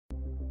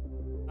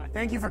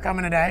Thank you for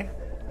coming today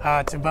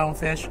to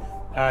Bonefish.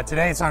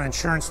 Today it's on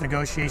insurance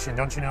negotiation.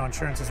 Don't you know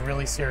insurance is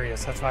really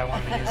serious? That's why I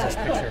wanted to use this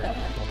picture.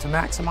 Well, to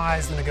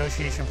maximize the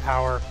negotiation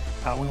power,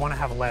 we want to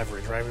have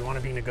leverage, right? We want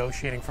to be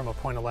negotiating from a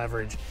point of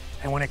leverage.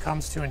 And when it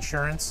comes to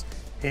insurance,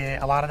 a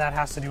lot of that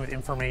has to do with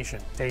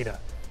information, data.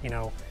 You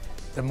know,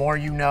 the more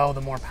you know,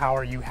 the more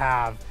power you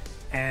have.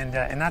 And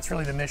that's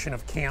really the mission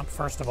of CAAMP,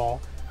 first of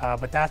all.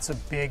 But that's a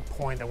big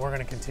point that we're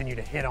going to continue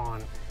to hit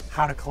on,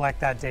 how to collect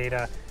that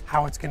data,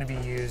 how it's going to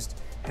be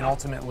used, and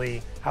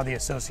ultimately how the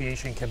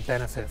association can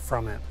benefit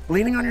from it.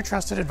 Leaning on your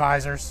trusted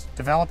advisors,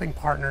 developing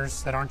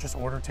partners that aren't just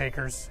order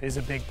takers is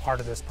a big part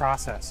of this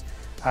process.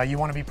 You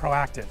want to be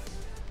proactive.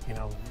 You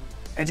know,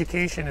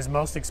 education is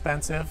most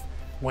expensive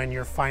when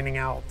you're finding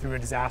out through a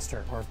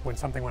disaster or when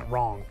something went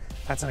wrong.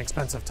 That's an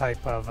expensive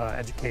type of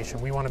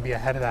education. We want to be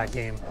ahead of that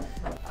game.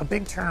 A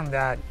big term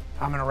that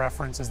I'm going to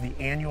reference is the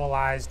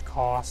annualized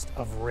cost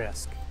of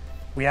risk.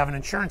 We have an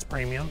insurance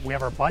premium, we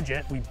have our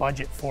budget, we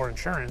budget for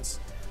insurance.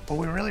 What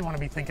we really want to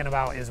be thinking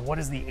about is what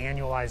is the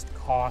annualized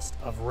cost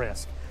of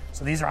risk.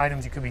 So these are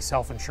items you could be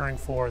self-insuring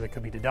for, that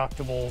could be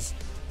deductibles.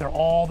 They're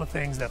all the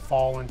things that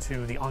fall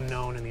into the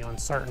unknown and the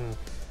uncertain.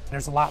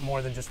 There's a lot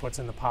more than just what's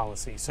in the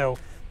policy. So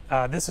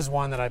this is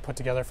one that I put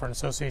together for an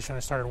association I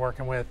started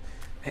working with,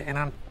 and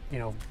I'm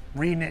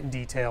reading it in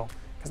detail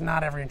because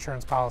not every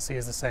insurance policy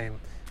is the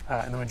same.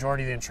 And the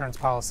majority of the insurance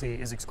policy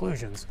is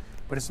exclusions,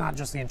 but it's not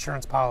just the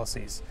insurance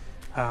policies.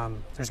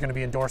 There's going to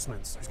be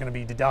endorsements, there's going to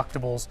be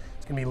deductibles,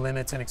 there's going to be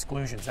limits and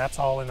exclusions. That's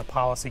all in the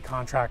policy,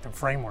 contract, and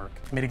framework.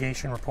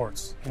 Mitigation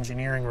reports,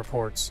 engineering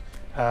reports,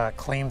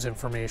 claims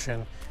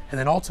information, and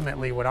then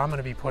ultimately what I'm going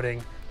to be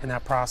putting in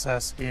that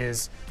process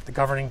is the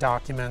governing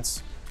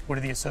documents. What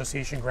do the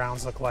association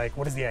grounds look like?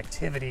 What is the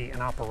activity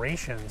and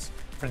operations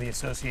for the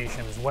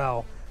association as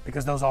well?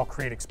 Because those all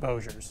create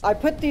exposures. I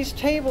put these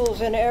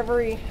tables in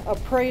every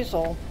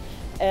appraisal,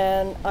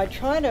 and I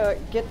try to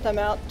get them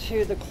out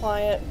to the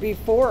client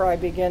before I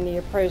begin the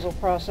appraisal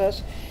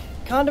process.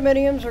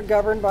 Condominiums are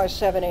governed by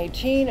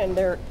 718, and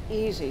they're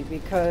easy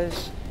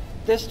because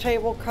this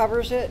table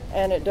covers it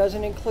and it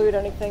doesn't include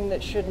anything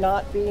that should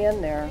not be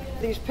in there.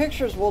 These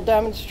pictures will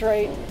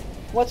demonstrate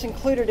what's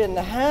included in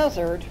the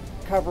hazard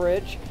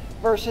coverage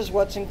versus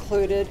what's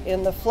included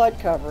in the flood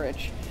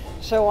coverage.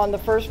 So on the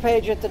first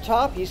page at the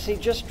top, you see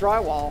just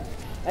drywall,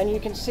 and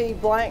you can see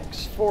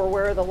blanks for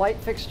where the light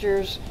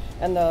fixtures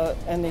and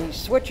the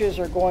switches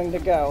are going to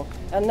go,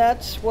 and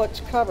that's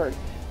what's covered.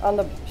 On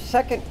the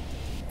second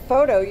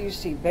photo, you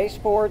see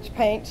baseboards,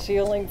 paint,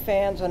 ceiling,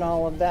 fans, and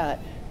all of that.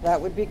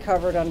 That would be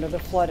covered under the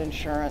flood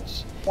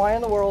insurance. Why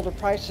in the world are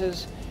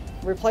prices,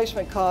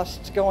 replacement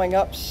costs going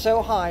up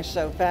so high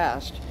so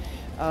fast?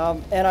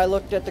 And I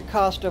looked at the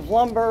cost of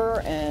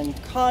lumber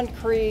and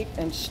concrete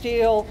and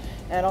steel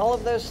and all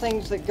of those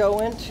things that go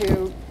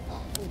into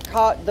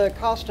the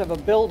cost of a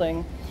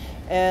building.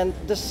 And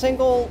the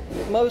single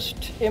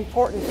most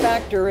important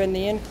factor in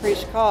the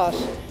increased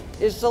cost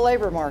is the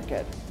labor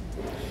market.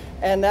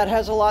 And that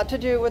has a lot to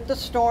do with the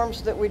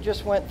storms that we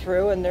just went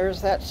through, and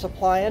there's that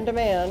supply and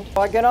demand.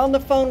 I get on the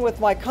phone with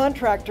my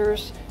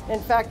contractors.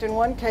 In fact, in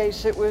one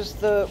case, it was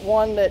the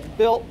one that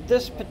built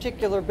this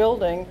particular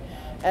building,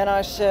 and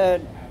I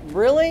said,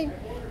 "Really?"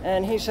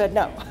 And he said,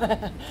 "No,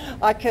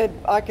 I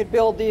could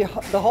build the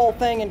whole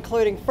thing,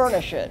 including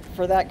furnish it,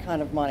 for that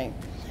kind of money."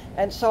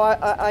 And so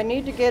I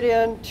need to get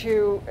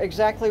into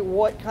exactly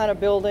what kind of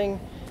building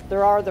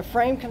there are. The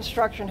frame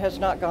construction has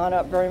not gone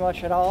up very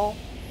much at all,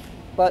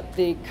 but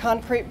the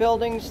concrete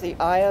buildings, the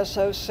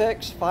ISO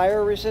 6,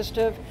 fire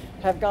resistive,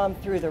 have gone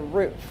through the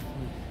roof.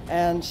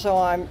 And so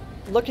I'm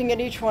looking at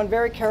each one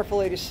very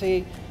carefully to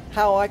see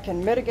how I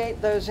can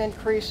mitigate those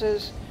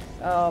increases,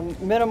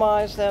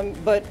 minimize them,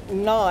 but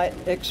not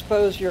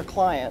expose your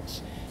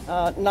clients,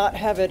 not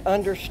have it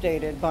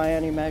understated by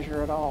any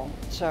measure at all.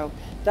 So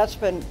that's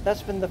been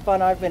the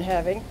fun I've been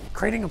having.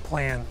 Creating a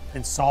plan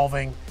and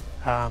solving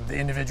the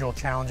individual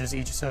challenges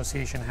each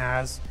association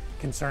has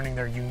concerning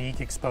their unique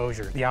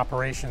exposure. The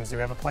operations, do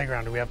we have a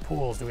playground, do we have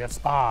pools, do we have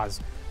spas,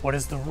 what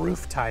is the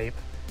roof type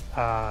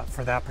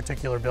for that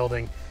particular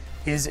building,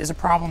 is a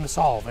problem to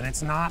solve, and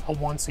it's not a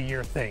once a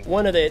year thing.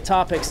 One of the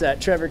topics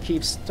that Trevor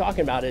keeps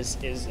talking about is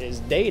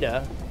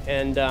data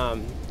and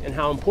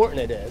how important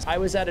it is. I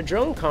was at a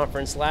drone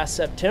conference last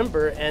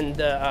September, and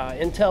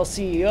Intel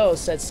CEO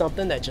said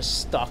something that just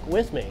stuck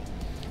with me.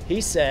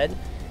 He said,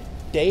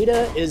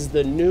 "Data is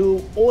the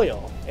new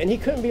oil," and he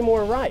couldn't be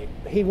more right.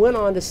 He went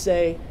on to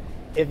say,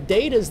 if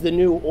data is the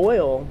new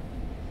oil,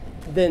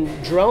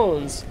 then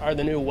drones are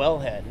the new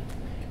wellhead.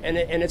 And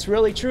it's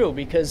really true,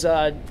 because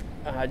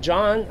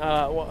John,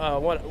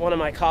 one of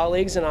my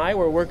colleagues, and I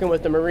were working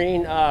with the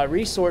Marine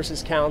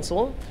Resources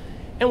Council,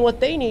 and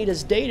what they need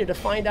is data to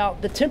find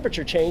out the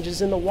temperature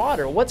changes in the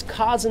water, what's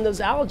causing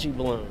those algae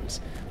blooms.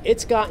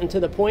 It's gotten to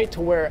the point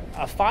to where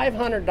a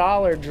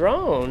 $500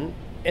 drone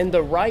and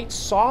the right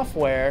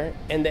software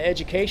and the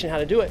education how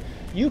to do it,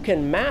 you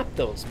can map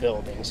those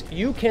buildings.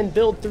 You can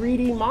build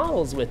 3D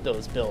models with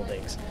those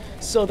buildings.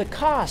 So the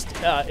cost,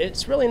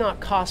 it's really not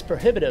cost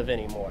prohibitive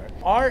anymore.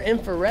 Our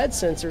infrared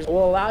sensors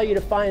will allow you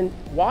to find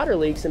water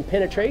leaks and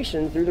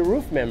penetration through the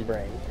roof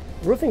membrane.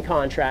 Roofing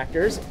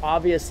contractors,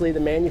 obviously the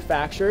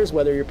manufacturers,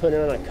 whether you're putting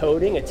on a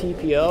coating, a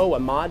TPO, a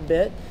mod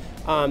bit,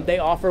 they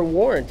offer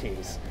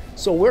warranties.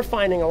 So we're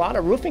finding a lot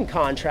of roofing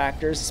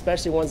contractors,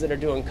 especially ones that are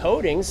doing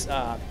coatings,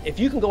 if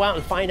you can go out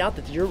and find out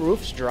that your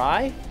roof's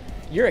dry,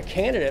 you're a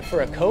candidate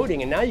for a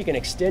coating, and now you can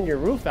extend your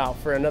roof out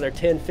for another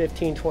 10,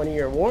 15,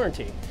 20-year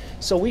warranty.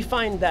 So we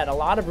find that a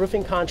lot of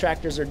roofing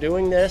contractors are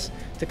doing this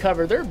to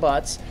cover their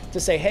butts,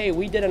 to say, hey,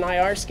 we did an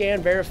IR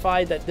scan,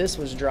 verified that this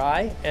was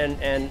dry,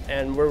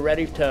 and we're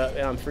ready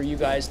to for you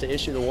guys to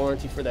issue the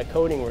warranty for that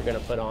coating we're going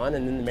to put on,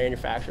 and then the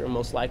manufacturer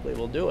most likely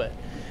will do it.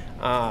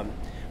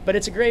 But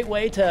it's a great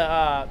way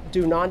to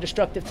do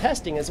non-destructive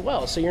testing as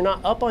well. So you're not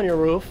up on your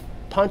roof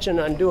punching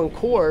and doing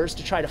cores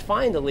to try to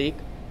find the leak,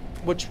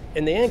 which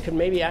in the end could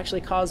maybe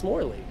actually cause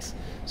more leaks.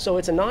 So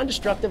it's a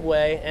non-destructive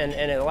way, and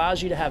it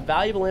allows you to have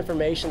valuable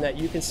information that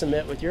you can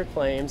submit with your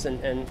claims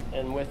and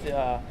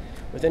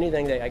with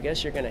anything that I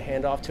guess you're going to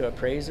hand off to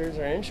appraisers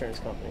or insurance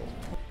companies.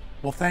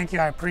 Well, thank you.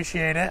 I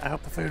appreciate it. I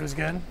hope the food was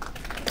good.